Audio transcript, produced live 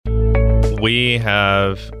We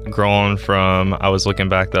have grown from, I was looking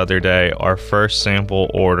back the other day, our first sample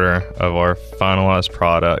order of our finalized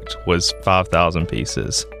product was 5,000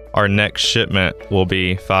 pieces. Our next shipment will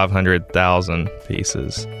be 500,000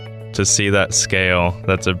 pieces. To see that scale,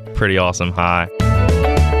 that's a pretty awesome high.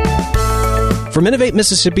 From Innovate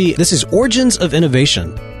Mississippi, this is Origins of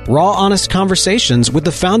Innovation. Raw, honest conversations with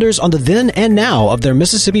the founders on the then and now of their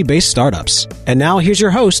Mississippi-based startups. And now here's your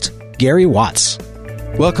host, Gary Watts.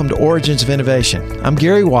 Welcome to Origins of Innovation. I'm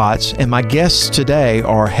Gary Watts, and my guests today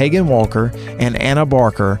are Hagen Walker and Anna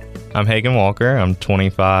Barker. I'm Hagen Walker. I'm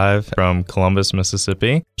 25 from Columbus,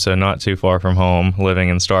 Mississippi, so not too far from home, living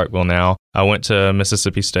in Starkville now. I went to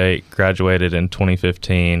Mississippi State, graduated in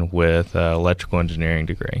 2015 with an electrical engineering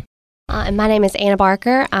degree. My name is Anna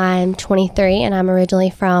Barker. I'm 23, and I'm originally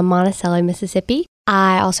from Monticello, Mississippi.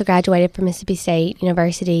 I also graduated from Mississippi State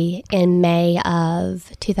University in May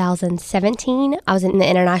of 2017. I was in the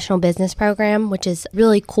International Business Program, which is a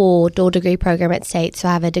really cool dual degree program at State. So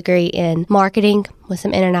I have a degree in marketing with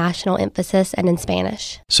some international emphasis and in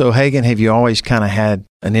Spanish. So Hagen, have you always kind of had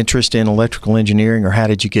an interest in electrical engineering, or how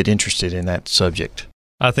did you get interested in that subject?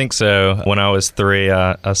 I think so. When I was 3,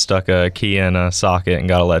 I stuck a key in a socket and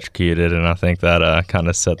got electrocuted, and I think that kind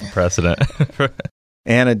of set the precedent.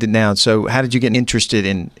 Anna did now. So how did you get interested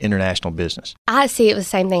in international business? I see it was the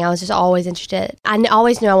same thing. I was just always interested. I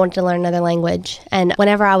always knew I wanted to learn another language. And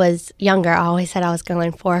whenever I was younger, I always said I was going to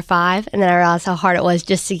learn 4 or 5. And then I realized how hard it was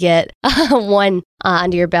just to get one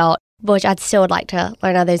under your belt, which I'd still would like to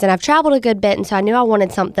learn others. And I've traveled a good bit, and so I knew I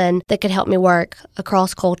wanted something that could help me work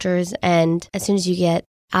across cultures. And as soon as you get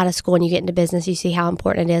out of school and you get into business, you see how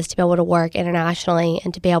important it is to be able to work internationally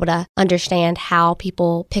and to be able to understand how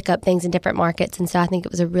people pick up things in different markets. And so I think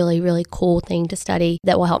it was a really, really cool thing to study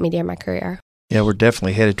that will help me during my career. Yeah, we're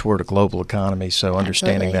definitely headed toward a global economy, so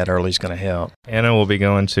understanding Absolutely. that early is going to help. Anna will be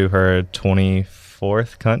going to her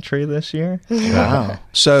 24th country this year. Wow.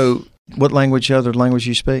 So what other language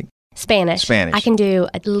you speak? Spanish. Spanish. I can do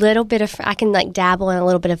a little bit of, I can dabble in a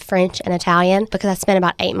little bit of French and Italian because I spent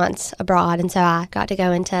about 8 months abroad. And so I got to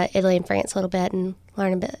go into Italy and France a little bit and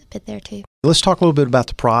learn a bit there too. Let's talk a little bit about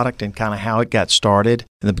the product and kind of how it got started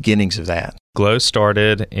and the beginnings of that. Glow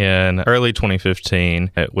started in early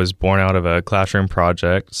 2015. It was born out of a classroom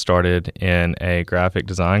project, started in a graphic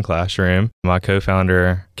design classroom. My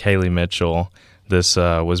co-founder, Kaylee Mitchell, this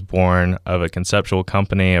was born of a conceptual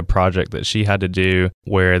company, a project that she had to do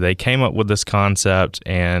where they came up with this concept,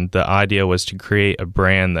 and the idea was to create a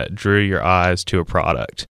brand that drew your eyes to a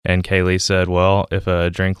product. And Kaylee said, well, if a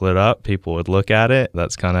drink lit up, people would look at it.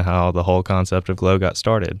 That's kind of how the whole concept of Glow got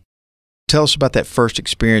started. Tell us about that first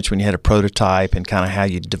experience when you had a prototype and kind of how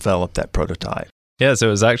you developed that prototype. Yeah, so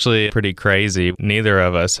it was actually pretty crazy. Neither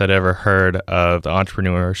of us had ever heard of the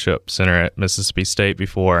Entrepreneurship Center at Mississippi State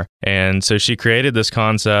before. And so she created this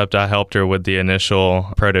concept. I helped her with the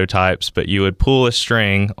initial prototypes, but you would pull a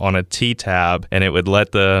string on a T-tab and it would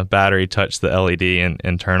let the battery touch the LED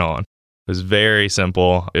and turn on. It was very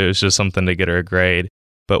simple. It was just something to get her a grade.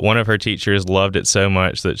 But one of her teachers loved it so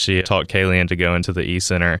much that she talked Kaylee into going to the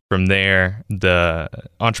E-Center. From there, the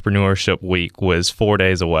Entrepreneurship Week was 4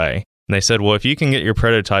 days away. And they said, well, if you can get your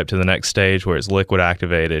prototype to the next stage where it's liquid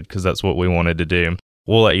activated, because that's what we wanted to do,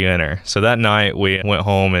 we'll let you enter. So that night we went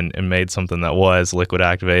home and made something that was liquid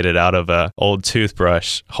activated out of an old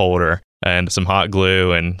toothbrush holder and some hot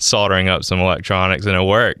glue and soldering up some electronics, and it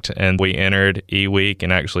worked. And we entered E-Week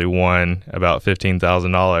and actually won about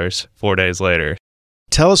 $15,000 4 days later.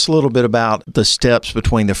 Tell us a little bit about the steps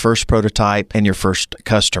between the first prototype and your first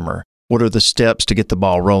customer. What are the steps to get the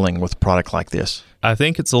ball rolling with a product like this? I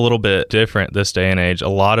think it's a little bit different this day and age. A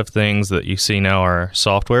lot of things that you see now are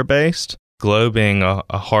software-based. Glow being a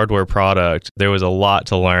hardware product, there was a lot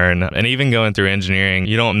to learn. And even going through engineering,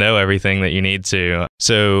 you don't know everything that you need to.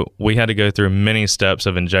 So we had to go through many steps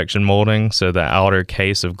of injection molding. So the outer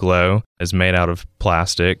case of Glow is made out of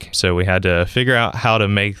plastic. So we had to figure out how to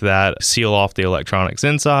make that seal off the electronics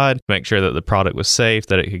inside, make sure that the product was safe,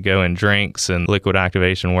 that it could go in drinks and liquid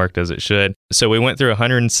activation worked as it should. So we went through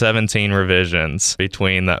 117 revisions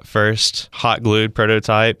between that first hot glued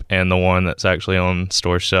prototype and the one that's actually on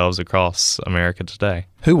store shelves across America today.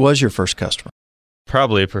 Who was your first customer?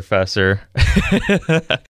 Probably a professor.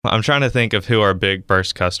 I'm trying to think of who our big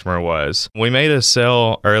first customer was. We made a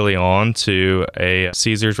sale early on to a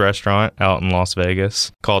Caesars restaurant out in Las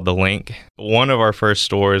Vegas called The Link. One of our first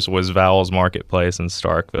stores was Vowell's Marketplace in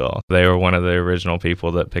Starkville. They were one of the original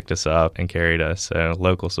people that picked us up and carried us, so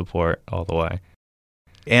local support all the way.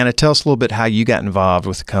 Anna, tell us a little bit how you got involved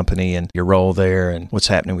with the company and your role there and what's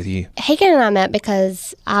happening with you. Hagen and I met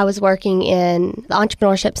because I was working in the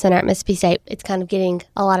Entrepreneurship Center at Mississippi State. It's kind of getting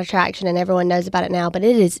a lot of traction and everyone knows about it now, but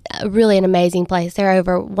it is really an amazing place. There are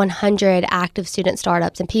over 100 active student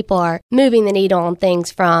startups and people are moving the needle on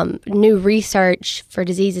things from new research for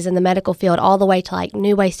diseases in the medical field all the way to like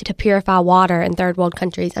new ways to purify water in third world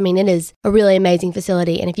countries. I mean, it is a really amazing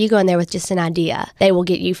facility. And if you go in there with just an idea, they will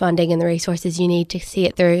get you funding and the resources you need to see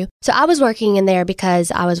it through. So I was working in there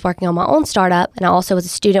because I was working on my own startup and I also was a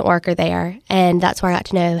student worker there. And that's where I got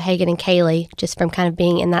to know Hagen and Kaylee just from kind of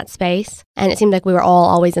being in that space. And it seemed like we were all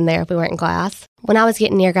always in there if we weren't in class. When I was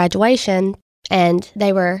getting near graduation and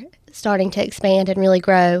they were starting to expand and really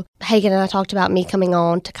grow, Hagen and I talked about me coming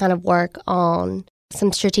on to kind of work on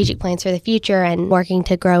some strategic plans for the future and working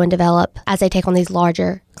to grow and develop as they take on these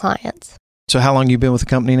larger clients. So how long have you been with the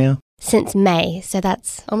company now? Since May, so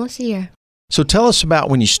that's almost a year. So tell us about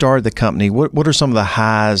when you started the company. What are some of the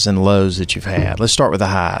highs and lows that you've had? Let's start with the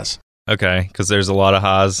highs. Okay, because there's a lot of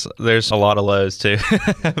highs. There's a lot of lows too.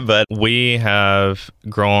 But we have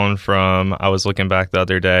grown from, I was looking back the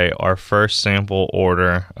other day, our first sample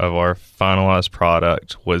order of our finalized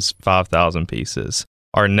product was 5,000 pieces.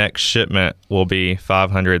 Our next shipment will be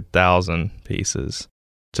 500,000 pieces.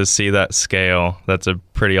 To see that scale, that's a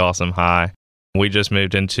pretty awesome high. We just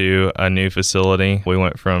moved into a new facility. We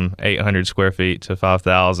went from 800 square feet to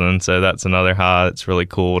 5,000. So that's another high. It's really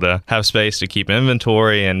cool to have space to keep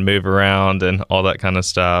inventory and move around and all that kind of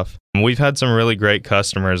stuff. We've had some really great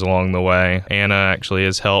customers along the way. Anna actually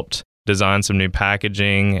has helped design some new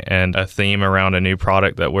packaging and a theme around a new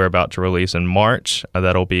product that we're about to release in March.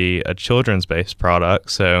 That'll be a children's-based product.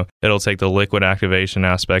 So it'll take the liquid activation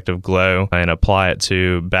aspect of Glow and apply it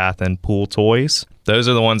to bath and pool toys. Those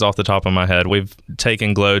are the ones off the top of my head. We've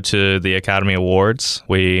taken Glow to the Academy Awards.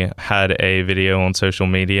 We had a video on social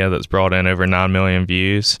media that's brought in over 9 million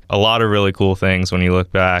views. A lot of really cool things when you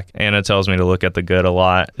look back. Anna tells me to look at the good a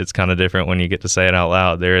lot. It's kind of different when you get to say it out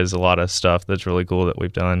loud. There is a lot of stuff that's really cool that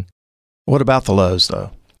we've done. What about the lows,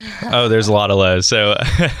 though? Oh, there's a lot of lows. So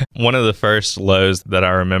one of the first lows that I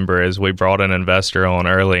remember is we brought an investor on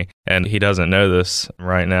early, and he doesn't know this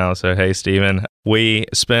right now. So, hey, Steven, we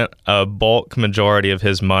spent a bulk majority of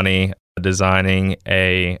his money designing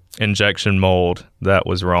a injection mold that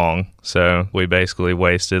was wrong. So we basically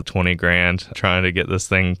wasted 20 grand trying to get this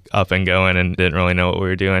thing up and going and didn't really know what we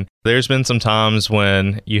were doing. There's been some times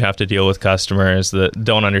when you have to deal with customers that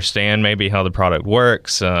don't understand maybe how the product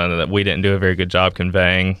works, that we didn't do a very good job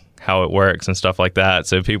conveying how it works and stuff like that.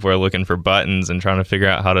 So people are looking for buttons and trying to figure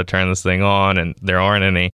out how to turn this thing on, and there aren't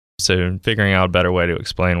any. So figuring out a better way to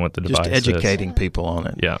explain what the device is. Just educating people on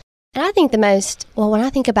it. Yeah. And I think when I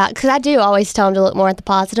think about, because I do always tell them to look more at the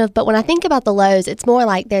positive, but when I think about the lows, it's more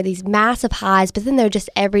like they're these massive highs, but then they're just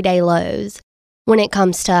everyday lows. When it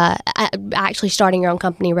comes to actually starting your own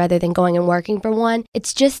company rather than going and working for one.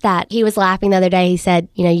 It's just that he was laughing the other day. He said,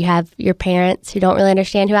 you have your parents who don't really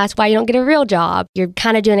understand, who ask why you don't get a real job. You're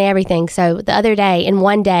kind of doing everything. So the other day, in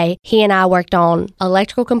one day, he and I worked on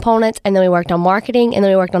electrical components, and then we worked on marketing, and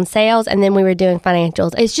then we worked on sales, and then we were doing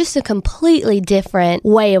financials. It's just a completely different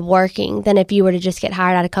way of working than if you were to just get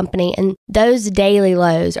hired at a company. And those daily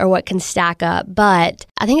lows are what can stack up. But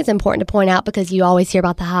I think it's important to point out, because you always hear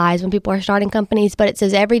about the highs when people are starting companies, but it's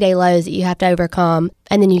those everyday lows that you have to overcome,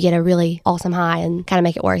 and then you get a really awesome high and kind of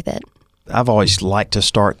make it worth it. I've always liked to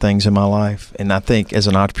start things in my life, and I think as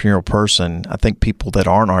an entrepreneurial person, I think people that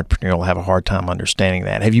aren't entrepreneurial have a hard time understanding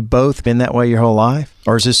that. Have you both been that way your whole life,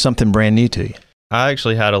 or is this something brand new to you? I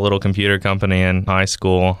actually had a little computer company in high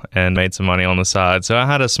school and made some money on the side, so I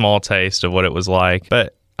had a small taste of what it was like,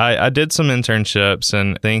 but I did some internships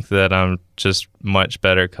and think that I'm just much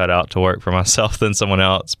better cut out to work for myself than someone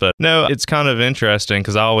else. But no, it's kind of interesting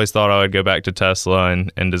because I always thought I would go back to Tesla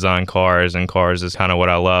and design cars, and cars is kind of what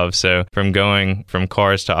I love. So from going from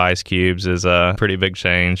cars to ice cubes is a pretty big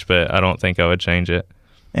change, but I don't think I would change it.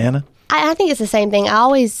 Anna? I think it's the same thing. I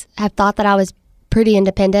always have thought that I was pretty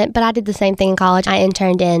independent, but I did the same thing in college. I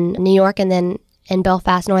interned in New York and then in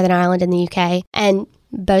Belfast, Northern Ireland in the UK. And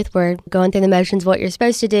both were going through the motions of what you're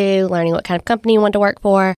supposed to do, learning what kind of company you want to work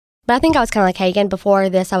for. But I think I was kind of like Hagen. Before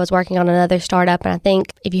this, I was working on another startup. And I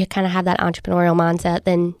think if you kind of have that entrepreneurial mindset,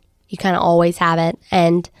 then you kind of always have it.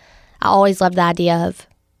 And I always loved the idea of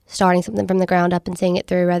starting something from the ground up and seeing it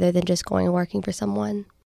through rather than just going and working for someone.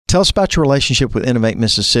 Tell us about your relationship with Innovate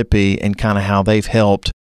Mississippi and kind of how they've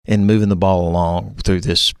helped in moving the ball along through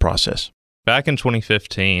this process. Back in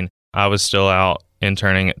 2015, I was still out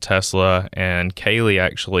interning at Tesla, and Kaylee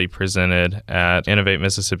actually presented at Innovate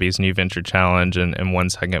Mississippi's New Venture Challenge and won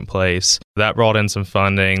second place. That brought in some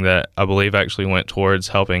funding that I believe actually went towards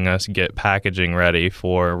helping us get packaging ready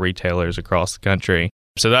for retailers across the country.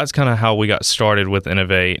 So that's kind of how we got started with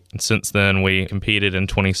Innovate. Since then, we competed in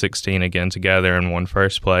 2016 again together and won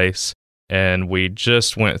first place. And we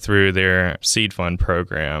just went through their seed fund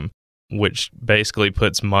program, which basically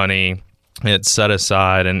puts money, it's set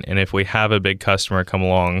aside, and if we have a big customer come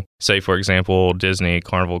along, say, for example, Disney,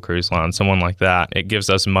 Carnival Cruise Line, someone like that, it gives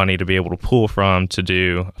us money to be able to pull from to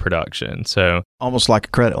do production. So almost like a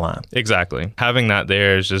credit line. Exactly. Having that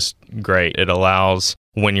there is just great. It allows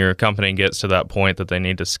when your company gets to that point that they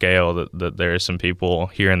need to scale, that there are some people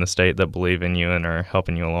here in the state that believe in you and are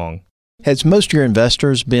helping you along. Has most of your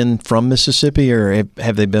investors been from Mississippi, or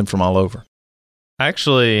have they been from all over?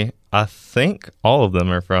 Actually, I think all of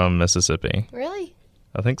them are from Mississippi. Really?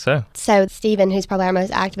 I think so. So Stephen, who's probably our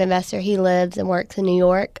most active investor, he lives and works in New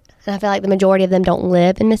York. And I feel like the majority of them don't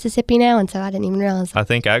live in Mississippi now, and so I didn't even realize. I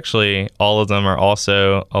think actually all of them are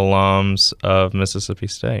also alums of Mississippi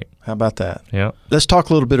State. How about that? Yeah. Let's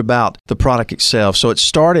talk a little bit about the product itself. So it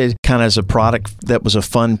started kind of as a product that was a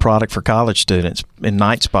fun product for college students in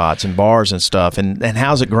night spots and bars and stuff. And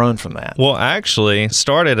how's it grown from that? Well, actually, it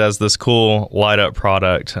started as this cool light-up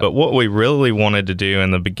product. But what we really wanted to do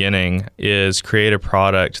in the beginning is create a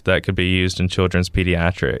product that could be used in children's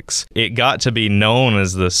pediatrics. It got to be known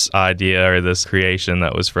as this idea or this creation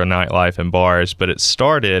that was for nightlife and bars, but it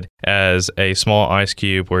started as a small ice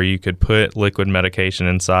cube where you could put liquid medication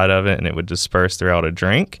inside of it and it would disperse throughout a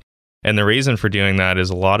drink. And the reason for doing that is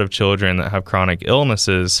a lot of children that have chronic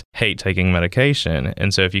illnesses hate taking medication.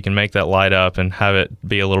 And so if you can make that light up and have it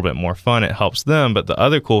be a little bit more fun, it helps them. But the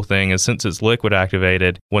other cool thing is since it's liquid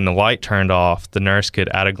activated, when the light turned off, the nurse could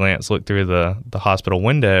at a glance look through the hospital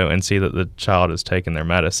window and see that the child has taken their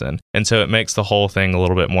medicine. And so it makes the whole thing a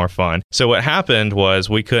little bit more fun. So what happened was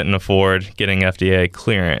we couldn't afford getting FDA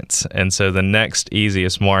clearance. And so the next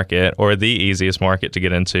easiest market, or the easiest market to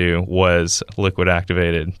get into, was liquid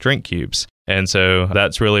activated drink cubes. And so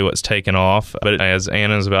that's really what's taken off. But as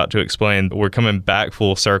Anna's about to explain, we're coming back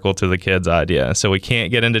full circle to the kids' idea. So we can't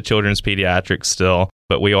get into children's pediatrics still,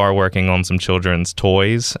 but we are working on some children's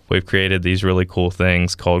toys. We've created these really cool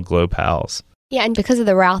things called Glow Pals. Yeah, and because of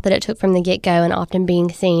the route that it took from the get-go and often being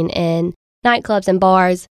seen in nightclubs and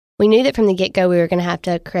bars, we knew that from the get-go we were going to have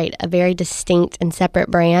to create a very distinct and separate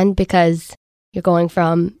brand, because you're going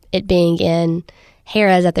from it being in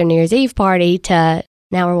Harrah's at their New Year's Eve party to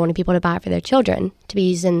now we're wanting people to buy it for their children, to be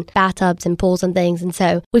used in bathtubs and pools and things. And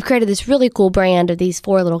so we've created this really cool brand of these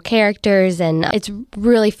 4 little characters, and it's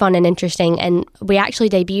really fun and interesting. And we actually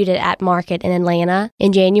debuted it at Market in Atlanta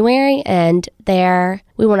in January, and there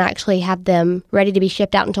we won't actually have them ready to be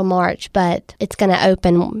shipped out until March, but it's going to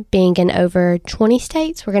open being in over 20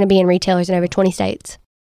 states. We're going to be in retailers in over 20 states.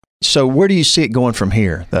 So where do you see it going from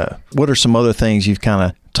here? What are some other things you've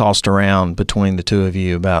kind of tossed around between the two of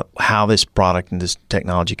you about how this product and this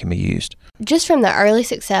technology can be used? Just from the early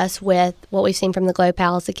success with what we've seen from the Glow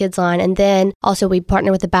Pals, the kids line, and then also we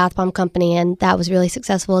partnered with the Bath Bomb Company, and that was really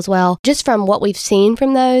successful as well. Just from what we've seen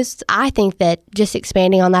from those, I think that just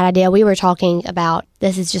expanding on that idea, we were talking about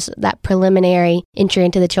this is just that preliminary entry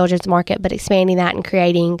into the children's market, but expanding that and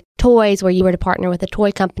creating toys where you were to partner with a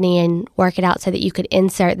toy company and work it out so that you could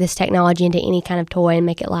insert this technology into any kind of toy and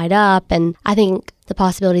make it light up. And I think the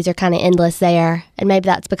possibilities are kind of endless there. And maybe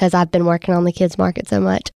that's because I've been working on the kids market so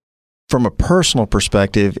much. From a personal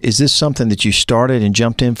perspective, is this something that you started and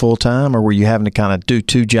jumped in full time, or were you having to kind of do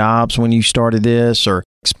 2 jobs when you started this, or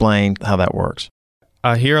explain how that works?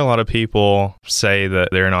 I hear a lot of people say that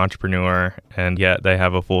they're an entrepreneur and yet they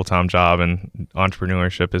have a full-time job and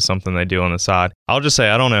entrepreneurship is something they do on the side. I'll just say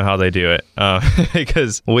I don't know how they do it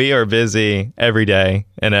because we are busy every day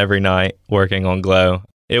and every night working on Glow.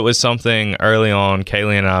 It was something early on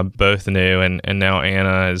Kaylee and I both knew, and now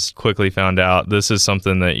Anna has quickly found out this is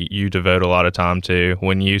something that you devote a lot of time to.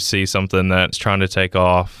 When you see something that's trying to take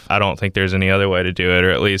off, I don't think there's any other way to do it,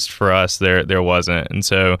 or at least for us, there wasn't. And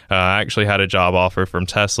so I actually had a job offer from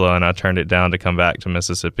Tesla, and I turned it down to come back to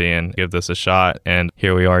Mississippi and give this a shot. And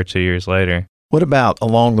here we are 2 years later. What about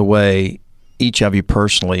along the way, each of you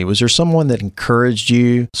personally, was there someone that encouraged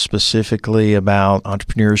you specifically about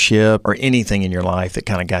entrepreneurship or anything in your life that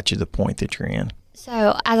kind of got you to the point that you're in?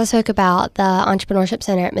 So as I spoke about the Entrepreneurship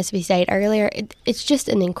Center at Mississippi State earlier, it's just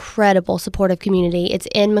an incredible supportive community. It's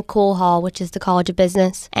in McCool Hall, which is the College of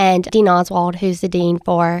Business, and Dean Oswald, who's the dean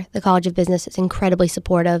for the College of Business, is incredibly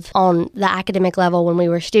supportive on the academic level when we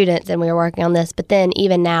were students and we were working on this. But then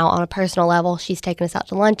even now on a personal level, she's taking us out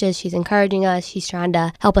to lunches, she's encouraging us, she's trying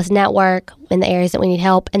to help us network in the areas that we need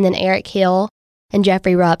help. And then Eric Hill and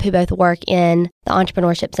Jeffrey Rupp, who both work in the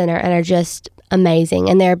Entrepreneurship Center and are just amazing.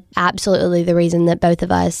 And they're absolutely the reason that both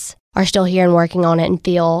of us are still here and working on it and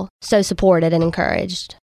feel so supported and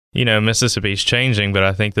encouraged. You know, Mississippi's changing, but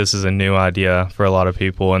I think this is a new idea for a lot of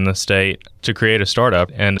people in the state to create a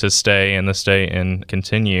startup and to stay in the state and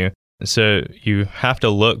continue. So you have to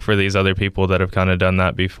look for these other people that have kind of done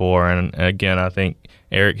that before. And again, I think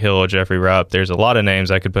Eric Hill, Jeffrey Rupp, there's a lot of names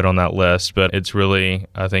I could put on that list, but it's really,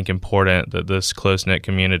 I think, important that this close-knit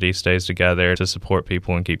community stays together to support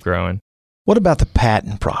people and keep growing. What about the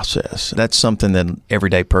patent process? That's something that an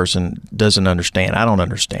everyday person doesn't understand. I don't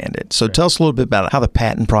understand it. So tell us a little bit about how the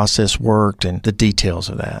patent process worked and the details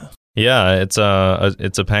of that. Yeah, it's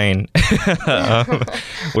a pain.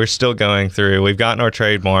 We're still going through. We've gotten our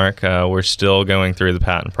trademark. We're still going through the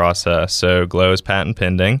patent process. So Glow is patent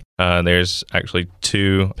pending. There's actually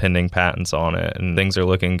 2 pending patents on it, and things are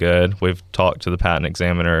looking good. We've talked to the patent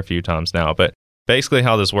examiner a few times now, but basically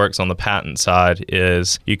how this works on the patent side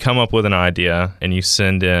is you come up with an idea and you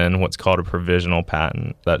send in what's called a provisional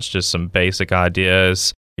patent. That's just some basic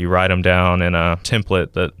ideas. You write them down in a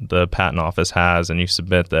template that the patent office has and you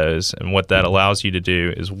submit those. And what that allows you to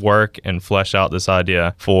do is work and flesh out this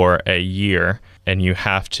idea for a year. And you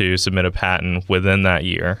have to submit a patent within that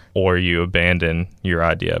year or you abandon your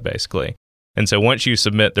idea basically. And so once you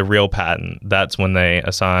submit the real patent, that's when they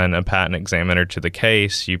assign a patent examiner to the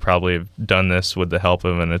case. You probably have done this with the help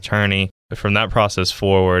of an attorney. From that process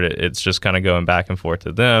forward, it's just kind of going back and forth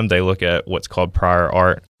to them. They look at what's called prior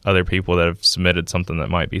art, other people that have submitted something that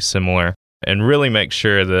might be similar, and really make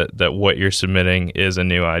sure that what you're submitting is a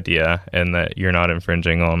new idea and that you're not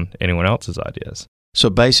infringing on anyone else's ideas. So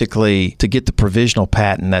basically, to get the provisional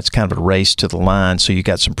patent, that's kind of a race to the line, so you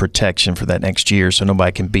got some protection for that next year so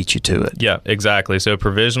nobody can beat you to it. Yeah, exactly. So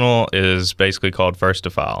provisional is basically called first to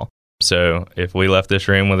file. So if we left this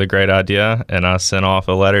room with a great idea and I sent off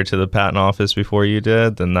a letter to the patent office before you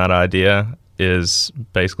did, then that idea is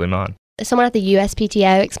basically mine. Someone at the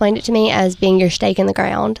USPTO explained it to me as being your stake in the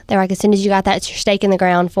ground. They're like, as soon as you got that, it's your stake in the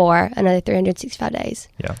ground for another 365 days.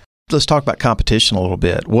 Yeah. Let's talk about competition a little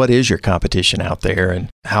bit. What is your competition out there and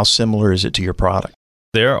how similar is it to your product?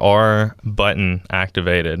 There are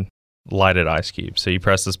button-activated lighted ice cubes. So you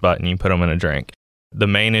press this button, you put them in a drink. The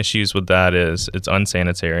main issues with that is it's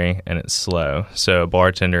unsanitary and it's slow. So a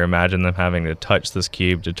bartender, imagine them having to touch this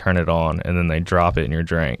cube to turn it on and then they drop it in your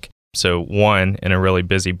drink. So 1, in a really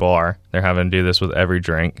busy bar, they're having to do this with every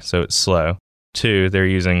drink, so it's slow. 2, they're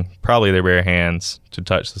using probably their bare hands to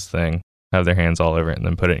touch this thing, have their hands all over it, and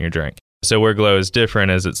then put it in your drink. So where Glow is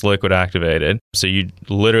different is it's liquid activated. So you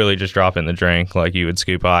literally just drop it in the drink like you would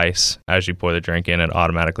scoop ice. As you pour the drink in, it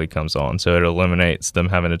automatically comes on. So it eliminates them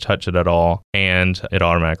having to touch it at all, and it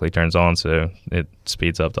automatically turns on, so it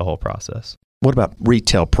speeds up the whole process. What about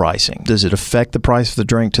retail pricing? Does it affect the price of the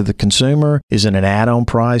drink to the consumer? Is it an add-on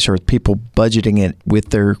price, or are people budgeting it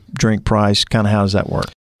with their drink price? Kind of how does that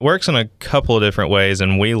work? It works in a couple of different ways,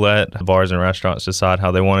 and we let bars and restaurants decide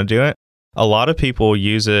how they want to do it. A lot of people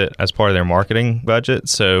use it as part of their marketing budget.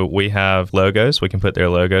 So we have logos. We can put their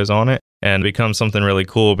logos on it, and it becomes something really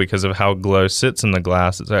cool because of how Glow sits in the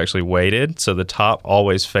glass. It's actually weighted, so the top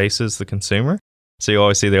always faces the consumer. So you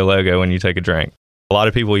always see their logo when you take a drink. A lot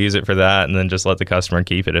of people use it for that and then just let the customer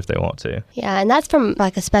keep it if they want to. Yeah, and that's from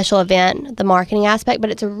like a special event, the marketing aspect, but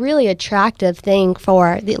it's a really attractive thing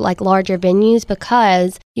for the like larger venues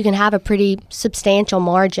because you can have a pretty substantial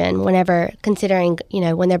margin whenever considering,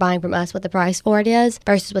 when they're buying from us what the price for it is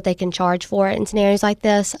versus what they can charge for it in scenarios like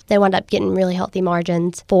this. They wind up getting really healthy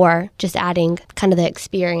margins for just adding kind of the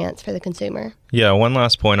experience for the consumer. Yeah, one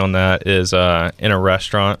last point on that is in a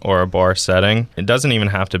restaurant or a bar setting, it doesn't even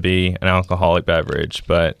have to be an alcoholic beverage,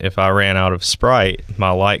 but if I ran out of Sprite,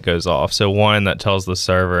 my light goes off. So one, that tells the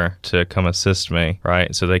server to come assist me,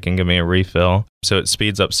 right? So they can give me a refill. So it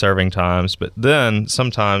speeds up serving times, but then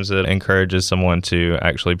sometimes it encourages someone to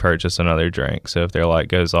actually purchase another drink. So if their light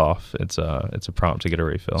goes off, it's a prompt to get a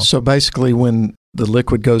refill. So basically when the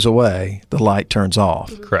liquid goes away, the light turns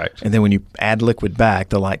off. Correct. And then when you add liquid back,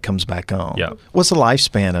 the light comes back on. Yeah. What's the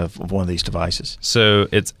lifespan of one of these devices? So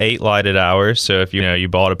it's 8 lighted hours. So if you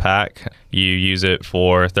bought a pack, you use it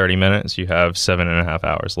for 30 minutes, you have 7.5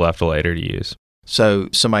 hours left later to use. So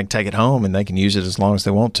somebody can take it home and they can use it as long as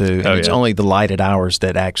they want to. And it's only the lighted hours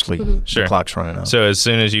that actually the clock's running on. So as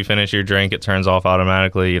soon as you finish your drink, it turns off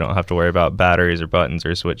automatically. You don't have to worry about batteries or buttons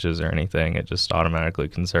or switches or anything. It just automatically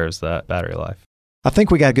conserves that battery life. I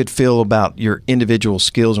think we got a good feel about your individual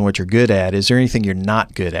skills and what you're good at. Is there anything you're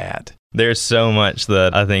not good at? There's so much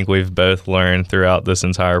that I think we've both learned throughout this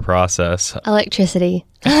entire process. Electricity,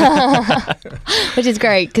 which is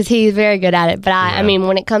great because he's very good at it. But I mean,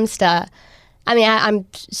 when it comes to, I'm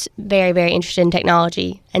very, very interested in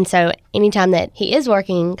technology. And so anytime that he is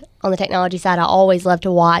working on the technology side, I always love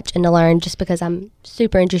to watch and to learn just because I'm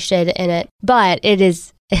super interested in it. But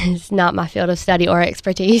it's not my field of study or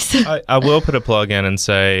expertise. I will put a plug in and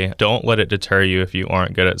say, don't let it deter you if you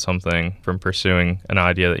aren't good at something from pursuing an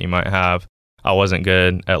idea that you might have. I wasn't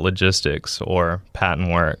good at logistics or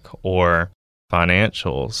patent work or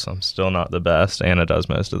financials. I'm still not the best. Anna does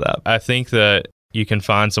most of that. I think that you can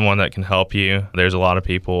find someone that can help you. There's a lot of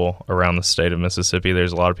people around the state of Mississippi.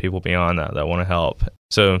 There's a lot of people beyond that want to help.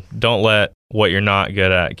 So don't let what you're not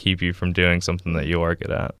good at keep you from doing something that you are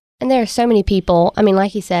good at. And there are so many people. I mean,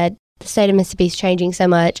 like you said, the state of Mississippi is changing so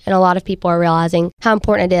much, and a lot of people are realizing how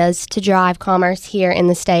important it is to drive commerce here in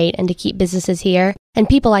the state and to keep businesses here. And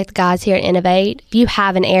people like the guys here at Innovate, if you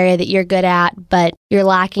have an area that you're good at, but you're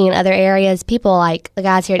lacking in other areas, people like the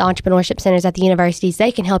guys here at Entrepreneurship Centers at the universities,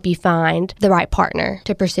 they can help you find the right partner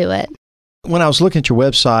to pursue it. When I was looking at your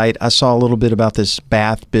website, I saw a little bit about this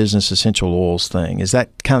Bath Business Essential Oils thing. Is that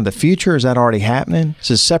kind of the future? Is that already happening? Is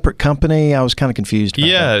it a separate company? I was kind of confused about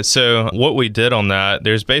that. So what we did on that,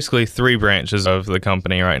 there's basically 3 branches of the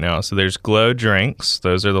company right now. So there's Glow Drinks.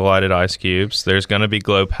 Those are the lighted ice cubes. There's going to be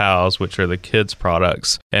Glow Pals, which are the kids'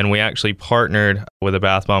 products. And we actually partnered with a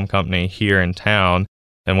bath bomb company here in town,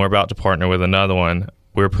 and we're about to partner with another one.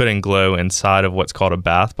 We're putting Glow inside of what's called a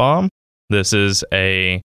bath bomb. This is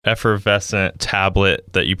a effervescent tablet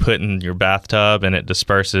that you put in your bathtub and it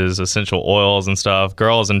disperses essential oils and stuff.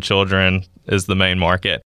 Girls and children is the main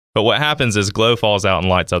market. But what happens is Glow falls out and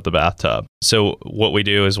lights up the bathtub. So what we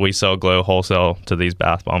do is we sell Glow wholesale to these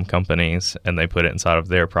bath bomb companies and they put it inside of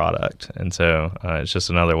their product. And so it's just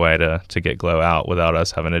another way to get Glow out without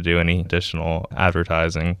us having to do any additional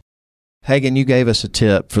advertising. Hagen, you gave us a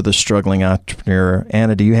tip for the struggling entrepreneur.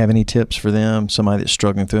 Anna, do you have any tips for them, somebody that's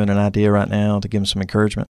struggling through an idea right now, to give them some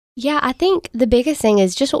encouragement? Yeah, I think the biggest thing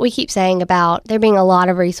is just what we keep saying about there being a lot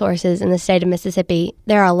of resources in the state of Mississippi.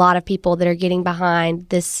 There are a lot of people that are getting behind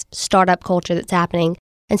this startup culture that's happening.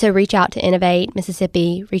 And so reach out to Innovate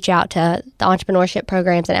Mississippi, reach out to the entrepreneurship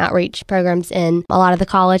programs and outreach programs in a lot of the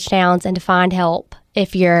college towns and to find help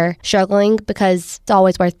if you're struggling, because it's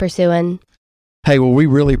always worth pursuing. Hey, well, we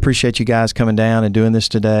really appreciate you guys coming down and doing this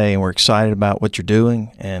today, and we're excited about what you're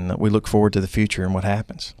doing, and we look forward to the future and what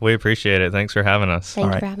happens. We appreciate it. Thanks for having us.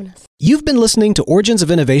 Thank you for having us. You've been listening to Origins of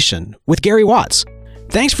Innovation with Gary Watts.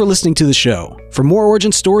 Thanks for listening to the show. For more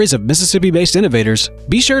origin stories of Mississippi-based innovators,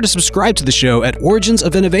 be sure to subscribe to the show at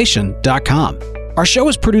origins-of-innovation.com. Our show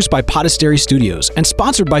is produced by Podastery Studios and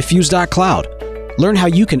sponsored by Fuse.Cloud. Learn how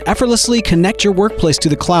you can effortlessly connect your workplace to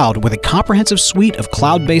the cloud with a comprehensive suite of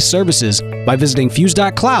cloud-based services by visiting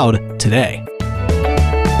Fuse.Cloud today.